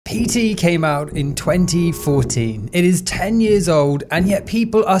PT came out in 2014. It is 10 years old, and yet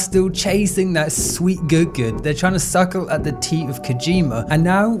people are still chasing that sweet good. They're trying to suckle at the teat of Kojima, and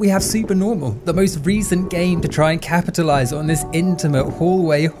now we have Supernormal, the most recent game to try and capitalize on this intimate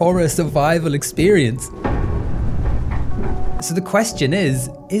hallway horror survival experience. So the question is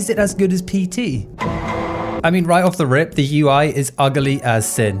it as good as PT? I mean, right off the rip, the UI is ugly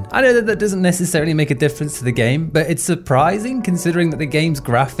as sin. I know that doesn't necessarily make a difference to the game, but it's surprising considering that the game's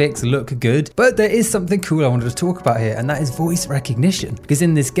graphics look good. But there is something cool I wanted to talk about here, and that is voice recognition. Because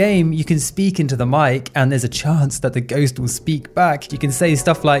in this game, you can speak into the mic, and there's a chance that the ghost will speak back. You can say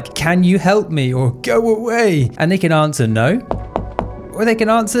stuff like, "Can you help me?" or "Go away." And they can answer no, or they can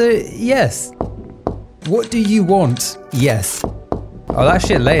answer yes. What do you want? Yes. Oh, that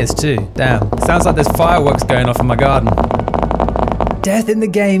shit layers too. Damn. Sounds like there's fireworks going off in my garden. Death in the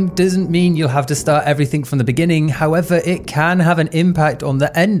game doesn't mean you'll have to start everything from the beginning. However, it can have an impact on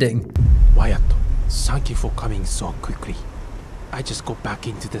the ending. Wyatt, thank you for coming so quickly. I just got back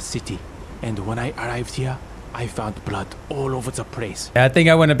into the city, and when I arrived here, I found blood all over the place. Yeah, I think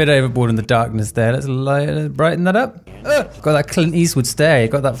I went a bit overboard in the darkness there. Let's brighten that up. Got that Clint Eastwood stare. You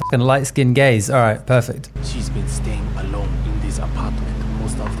got that fucking light-skinned gaze. All right, perfect. She's been staying alone in this apartment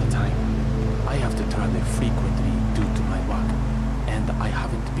most of the time. I have to travel frequently due to my work, and I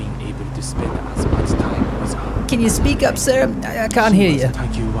haven't been able to spend as much time with her. Can you speak up, sir? I can't hear you.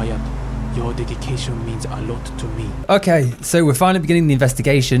 Thank you, Wyatt. Your dedication means a lot to me. Okay, so we're finally beginning the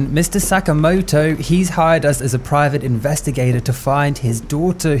investigation. Mr. Sakamoto, he's hired us as a private investigator to find his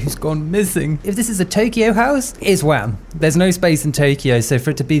daughter who's gone missing. If this is a Tokyo house, it's wham. There's no space in Tokyo, so for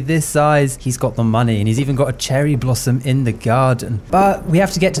it to be this size, he's got the money, and he's even got a cherry blossom in the garden. But we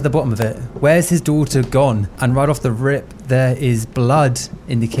have to get to the bottom of it. Where's his daughter gone? And right off the rip, there is blood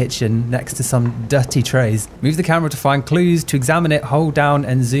in the kitchen next to some dirty trays. Move the camera to find clues. To examine it, hold down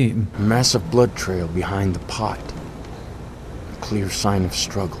and zoom. A massive blood trail behind the pot. A clear sign of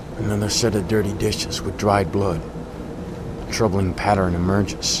struggle. Another set of dirty dishes with dried blood. A troubling pattern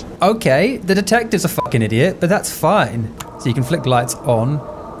emerges. Okay, the detective's a fucking idiot, but that's fine. So you can flick lights on.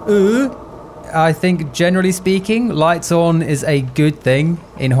 I think generally speaking, lights on is a good thing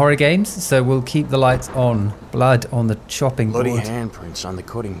in horror games, so we'll keep the lights on. Blood on the chopping board. Bloody handprints on the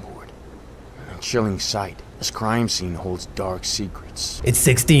cutting board. A chilling sight. This crime scene holds dark secrets. It's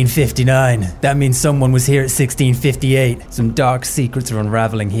 1659. That means someone was here at 1658. Some dark secrets are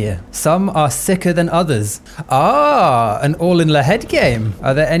unraveling here. Some are sicker than others. Ah, an all-in-the-head game.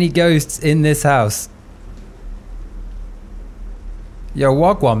 Are there any ghosts in this house? Yo,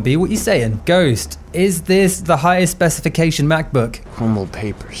 Wagwan B, what you saying? Ghost, is this the highest specification MacBook? Crumbled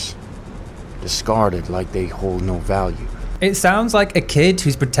papers. Discarded like they hold no value. It sounds like a kid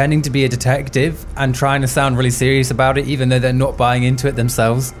who's pretending to be a detective and trying to sound really serious about it even though they're not buying into it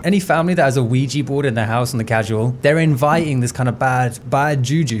themselves. Any family that has a Ouija board in their house on the casual, they're inviting this kind of bad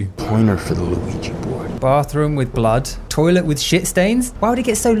juju. Pointer for the Ouija board. Bathroom with blood. Toilet with shit stains? Why would it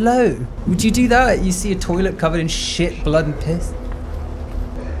get so low? Would you do that? You see a toilet covered in shit, blood and piss?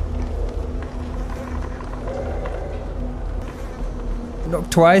 Knock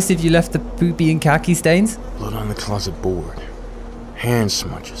twice if you left the poopy and khaki stains. Blood on the closet board. Hand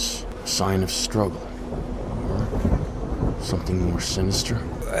smudges. A sign of struggle. Or something more sinister.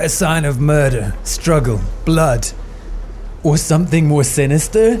 A sign of murder, struggle, blood. Or something more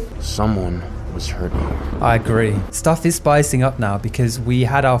sinister? Someone was hurt here. I agree. Stuff is spicing up now because we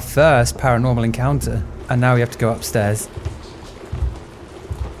had our first paranormal encounter and now we have to go upstairs.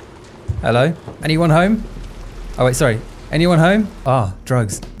 Hello? Anyone home? Oh wait, sorry. Anyone home? Ah,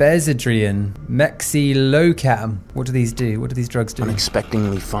 drugs. Bezadrian, Mexilocam. What do these do? What do these drugs do?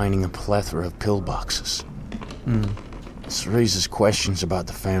 Unexpectedly finding a plethora of pill boxes. This raises questions about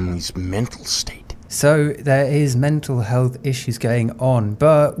the family's mental state. So there is mental health issues going on,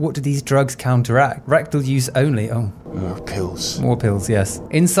 but what do these drugs counteract? Rectal use only. Oh. More pills. More pills, yes.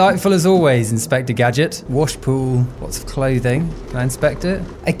 Insightful as always, Inspector Gadget. Wash pool, lots of clothing. Can I inspect it?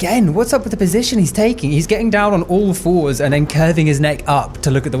 Again, what's up with the position he's taking? He's getting down on all fours and then curving his neck up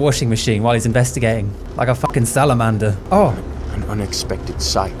to look at the washing machine while he's investigating. Like a fucking salamander. Oh. An unexpected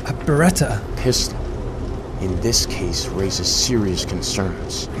sight. A Beretta. Pistol. In this case, raises serious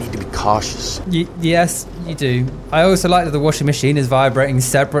concerns. I need to be cautious. Yes, you do. I also like that the washing machine is vibrating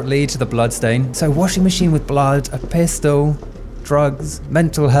separately to the bloodstain. So washing machine with blood, a pistol, drugs,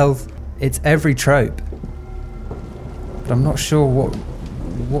 mental health. It's every trope. But I'm not sure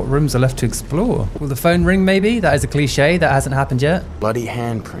what rooms are left to explore. Will the phone ring maybe? That is a cliche. That hasn't happened yet. Bloody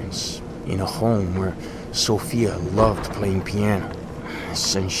handprints in a home where Sophia loved playing piano. This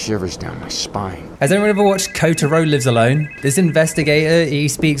sends shivers down my spine. Has anyone ever watched Kotaro Lives Alone? This investigator, he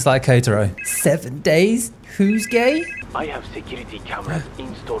speaks like Kotaro. 7 days? Who's gay? I have security cameras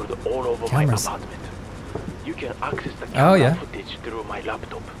installed all over my apartment. You can access the camera footage through my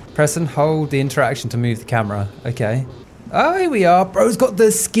laptop. Press and hold the interaction to move the camera. Okay. Oh, here we are. Bro's got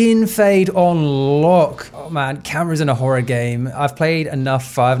the skin fade on lock. Oh man, cameras in a horror game. I've played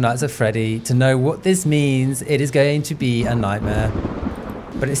enough Five Nights at Freddy to know what this means. It is going to be a nightmare.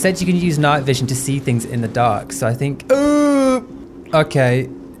 But it said you can use night vision to see things in the dark. So I think, okay.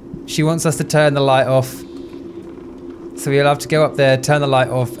 She wants us to turn the light off. So we'll have to go up there, turn the light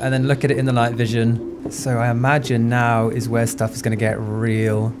off, and then look at it in the night vision. So I imagine now is where stuff is going to get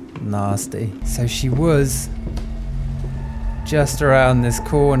real nasty. So she was just around this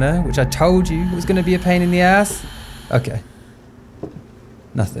corner, which I told you was going to be a pain in the ass. Okay.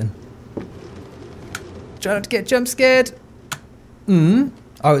 Nothing. Try not to get jump scared.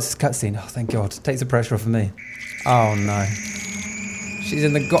 Oh, it's a cutscene. Oh, thank God. Takes the pressure off of me. Oh, no. She's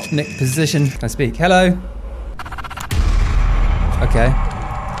in the Gopnik position. Can I speak? Hello? Okay.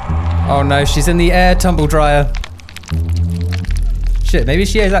 Oh, no. She's in the air tumble dryer. Shit, maybe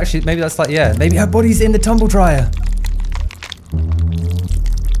she is actually... Maybe that's like... Yeah, maybe her body's in the tumble dryer.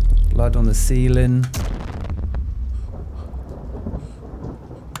 Blood on the ceiling.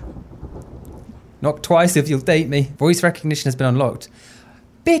 Knock twice if you'll date me. Voice recognition has been unlocked.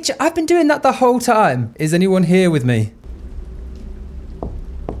 Bitch, I've been doing that the whole time. Is anyone here with me?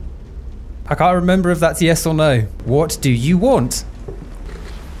 I can't remember if that's yes or no. What do you want?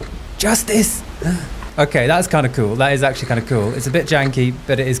 Justice. Okay, that's kind of cool. That is actually kind of cool. It's a bit janky,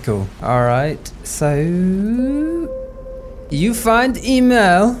 but it is cool. All right, so... You find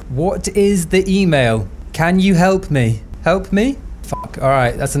email. What is the email? Can you help me? Help me? Fuck. All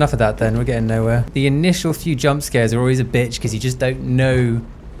right, that's enough of that then. We're getting nowhere. The initial few jump scares are always a bitch because you just don't know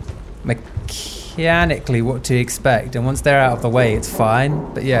mechanically what to expect. And once they're out of the way, it's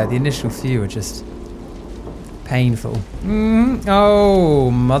fine. But yeah, the initial few are just painful.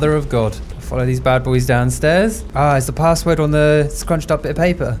 Oh, mother of God. Follow these bad boys downstairs. Ah, is the password on the scrunched up bit of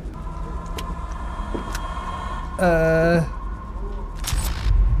paper?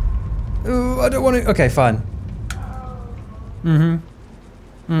 Ooh, I don't want to... Okay, fine. Now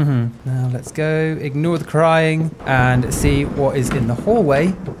let's go, ignore the crying, and see what is in the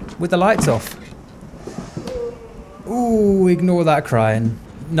hallway with the lights off. Ooh, ignore that crying.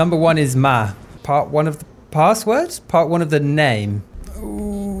 Number 1 is Ma. Part 1 of the password? Part 1 of the name.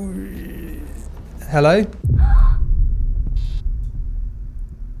 Ooh. Hello?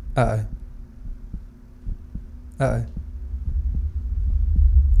 Uh-oh. Uh-oh.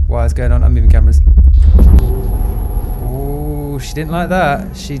 What is going on? I'm moving cameras. Oh, she didn't like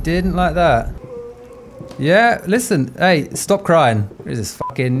that. She didn't like that. Yeah, listen. Hey, stop crying. What is this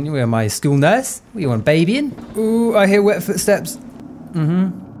fucking... You are my school nurse? What, you want babying? Ooh, I hear wet footsteps.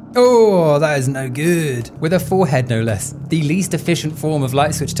 Oh, that is no good. With a forehead, no less. The least efficient form of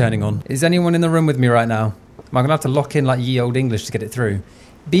light switch turning on. Is anyone in the room with me right now? Am I going to have to lock in like ye old English to get it through?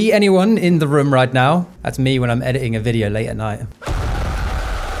 Be anyone in the room right now? That's me when I'm editing a video late at night.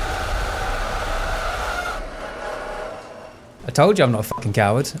 I told you I'm not a fucking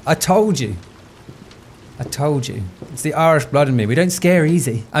coward. I told you. I told you. It's the Irish blood in me. We don't scare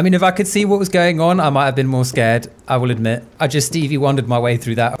easy. I mean, if I could see what was going on, I might have been more scared. I will admit. I just Stevie Wondered my way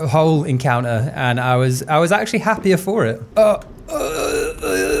through that whole encounter, and I was actually happier for it.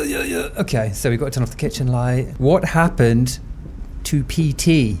 Okay, so we got to turn off the kitchen light. What happened to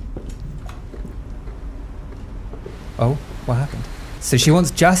PT? Oh, what happened? So she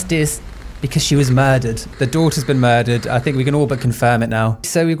wants justice because she was murdered. The daughter's been murdered. I think we can all but confirm it now.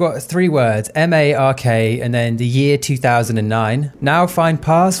 So we've got 3 words, M-A-R-K, and then the year 2009. Now find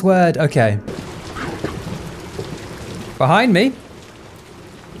password. Okay. Behind me.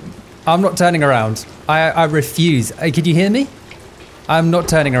 I'm not turning around. I refuse. Can you hear me? I'm not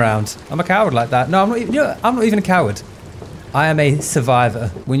turning around. I'm a coward like that. No, I'm not even, I'm not even a coward. I am a survivor.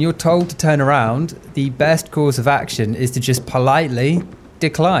 When you're told to turn around, the best course of action is to just politely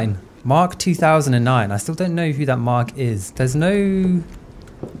decline. Mark 2009. I still don't know who that Mark is. There's no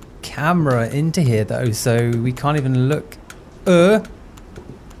camera into here though, so we can't even look. No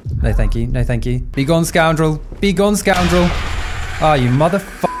thank you, no thank you. Be gone, scoundrel. Be gone, scoundrel. Ah, you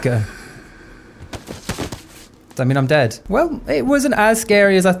motherfucker. I mean, I'm dead. Well, it wasn't as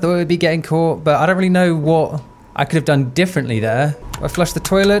scary as I thought it would be getting caught, but I don't really know what I could have done differently there. I flushed the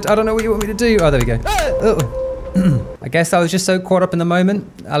toilet. I don't know what you want me to do. Oh, there we go. I guess I was just so caught up in the moment.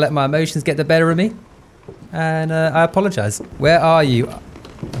 I let my emotions get the better of me. And I apologize. Where are you? Oh,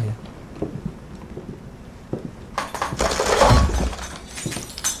 yeah.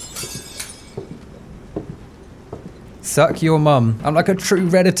 Suck your mum. I'm like a true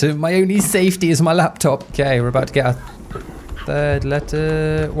Redditor. My only safety is my laptop. Okay, we're about to get our third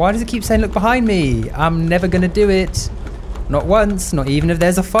letter. Why does it keep saying look behind me? I'm never gonna do it. Not once, not even if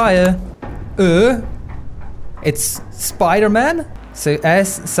there's a fire. It's Spider-Man? So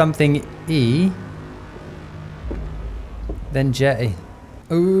S something E. Then J.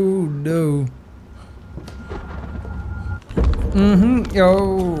 Oh no.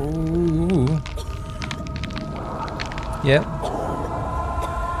 Oh. Yep.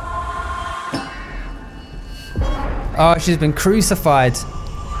 Oh, she's been crucified.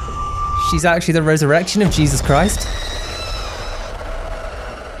 She's actually the resurrection of Jesus Christ.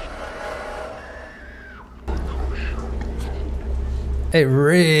 It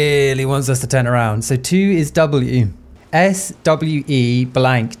really wants us to turn around. So 2 is W. S, W, E,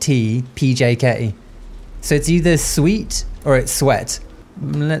 blank, T, P, J, K. So it's either sweet or it's sweat.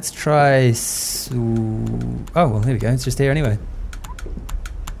 Let's try... Oh, well, here we go. It's just here anyway.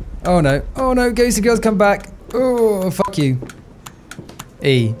 Oh, no. Oh, no. Ghosty girls, come back. Oh, fuck you.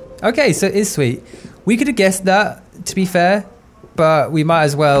 E. Okay, so it is sweet. We could have guessed that, to be fair, but we might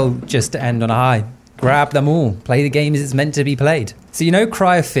as well just end on a high. Grab them all. Play the game as it's meant to be played. So you know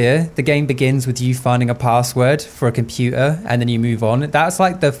Cry of Fear? The game begins with you finding a password for a computer and then you move on. That's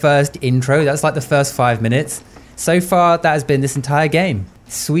like the first intro. That's like the first 5 minutes. So far, that has been this entire game.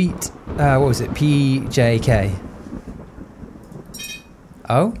 Sweet, what was it? PJK.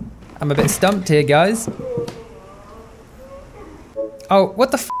 Oh, I'm a bit stumped here, guys. Oh, what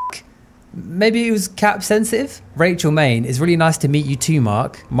the f***? Maybe it was cap sensitive? Rachel Main, it's really nice to meet you too,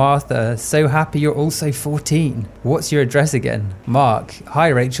 Mark. Martha, so happy you're also 14. What's your address again? Mark, hi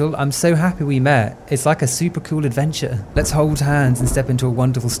Rachel, I'm so happy we met. It's like a super cool adventure. Let's hold hands and step into a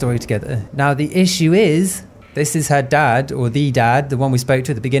wonderful story together. Now the issue is, this is her dad, or the dad, the one we spoke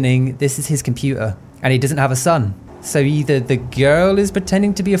to at the beginning. This is his computer, and he doesn't have a son. So either the girl is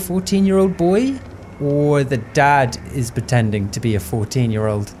pretending to be a 14-year-old boy, or the dad is pretending to be a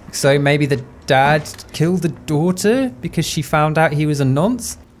 14-year-old. So maybe the dad killed the daughter because she found out he was a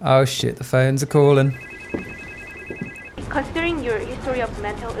nonce? Oh shit, the phones are calling. Considering your history of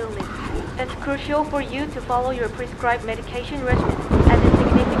mental illness, it's crucial for you to follow your prescribed medication regimen, as it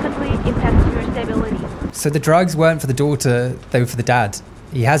significantly impacts your stability. So the drugs weren't for the daughter, they were for the dad.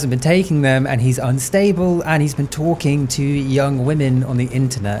 He hasn't been taking them and he's unstable and he's been talking to young women on the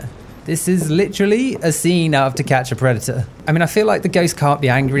internet. This is literally a scene out of To Catch a Predator. I mean, I feel like the ghost can't be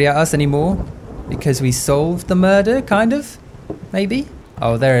angry at us anymore because we solved the murder, kind of, maybe?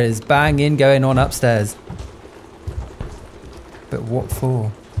 Oh, there it is, banging going on upstairs. But what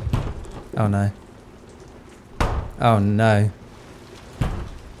for? Oh no. Oh no.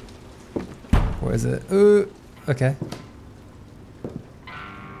 What is it? Okay.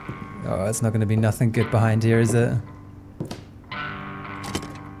 Oh, it's not going to be nothing good behind here, is it?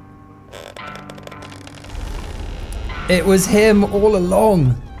 It was him all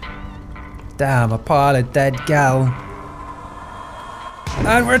along. Damn, a pile of dead gal.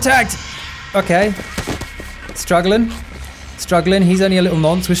 And we're attacked. Okay. Struggling. He's only a little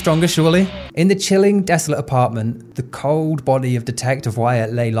nonce, we're stronger, surely. In the chilling, desolate apartment, the cold body of Detective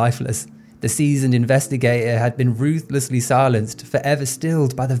Wyatt lay lifeless. The seasoned investigator had been ruthlessly silenced, forever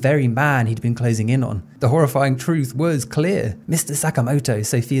stilled by the very man he'd been closing in on. The horrifying truth was clear. Mr. Sakamoto,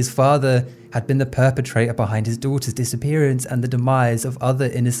 Sophia's father, had been the perpetrator behind his daughter's disappearance and the demise of other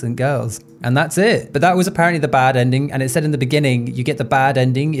innocent girls. And that's it. But that was apparently the bad ending, and it said in the beginning, you get the bad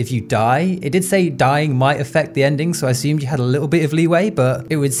ending if you die. It did say dying might affect the ending, so I assumed you had a little bit of leeway, but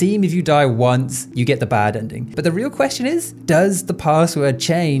it would seem if you die once, you get the bad ending. But the real question is, does the password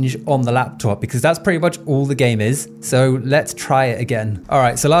change on the laptop? Because that's pretty much all the game is. So let's try it again. All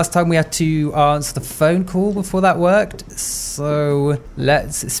right, so last time we had to answer the phone call before that worked. So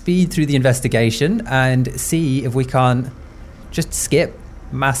let's speed through the investigation and see if we can't just skip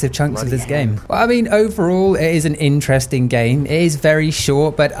massive chunks of this game. Well, I mean, overall, it is an interesting game. It is very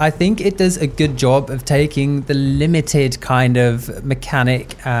short, but I think it does a good job of taking the limited kind of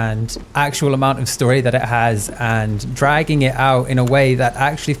mechanic and actual amount of story that it has and dragging it out in a way that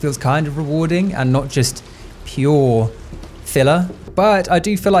actually feels kind of rewarding and not just pure filler. But I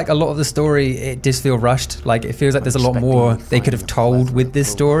do feel like a lot of the story, it does feel rushed. Like, it feels like there's a lot more they could have told with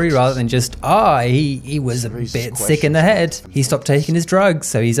this story rather than just, he was a bit sick in the head. He stopped taking his drugs,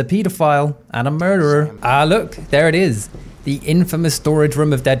 so he's a pedophile and a murderer. Ah, look, there it is. The infamous storage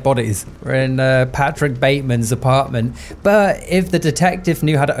room of dead bodies. We're in Patrick Bateman's apartment. But if the detective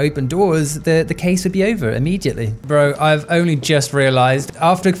knew how to open doors, the case would be over immediately. Bro, I've only just realized,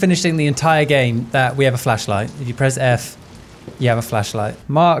 after finishing the entire game, that we have a flashlight. If you press F, You have a flashlight.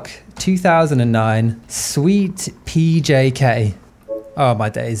 Mark 2009, Sweet PJK. Oh my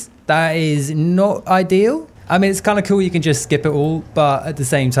days. That is not ideal. I mean, it's kind of cool you can just skip it all, but at the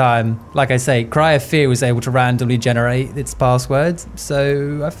same time, like I say, Cry of Fear was able to randomly generate its passwords,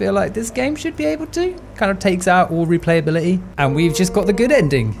 so I feel like this game should be able to. Kind of takes out all replayability, and we've just got the good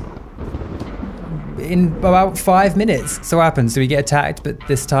ending. In about 5 minutes. So what happens? Do we get attacked, but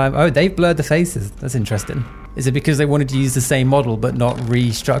this time, oh, they've blurred the faces. That's interesting. Is it because they wanted to use the same model but not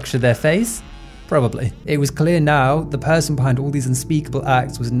restructure their face? Probably. It was clear now the person behind all these unspeakable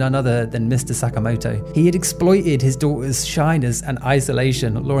acts was none other than Mr. Sakamoto. He had exploited his daughter's shyness and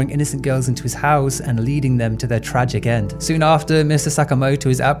isolation, luring innocent girls into his house and leading them to their tragic end. Soon after, Mr. Sakamoto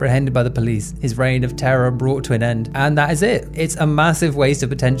is apprehended by the police, his reign of terror brought to an end, and that is it. It's a massive waste of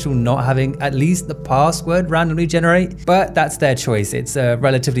potential not having at least the password randomly generate, but that's their choice. It's a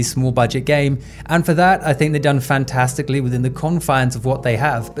relatively small budget game, and for that, I think they've done fantastically within the confines of what they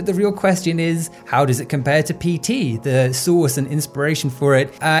have. But the real question is, how does it compare to PT? The source and inspiration for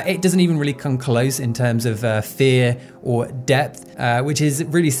it, it doesn't even really come close in terms of fear or depth, which is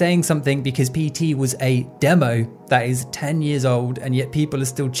really saying something because PT was a demo that is 10 years old and yet people are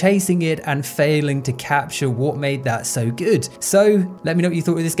still chasing it and failing to capture what made that so good. So let me know what you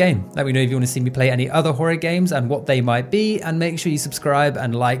thought of this game. Let me know if you want to see me play any other horror games and what they might be, and make sure you subscribe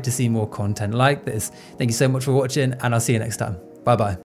and like to see more content like this. Thank you so much for watching, and I'll see you next time. Bye bye.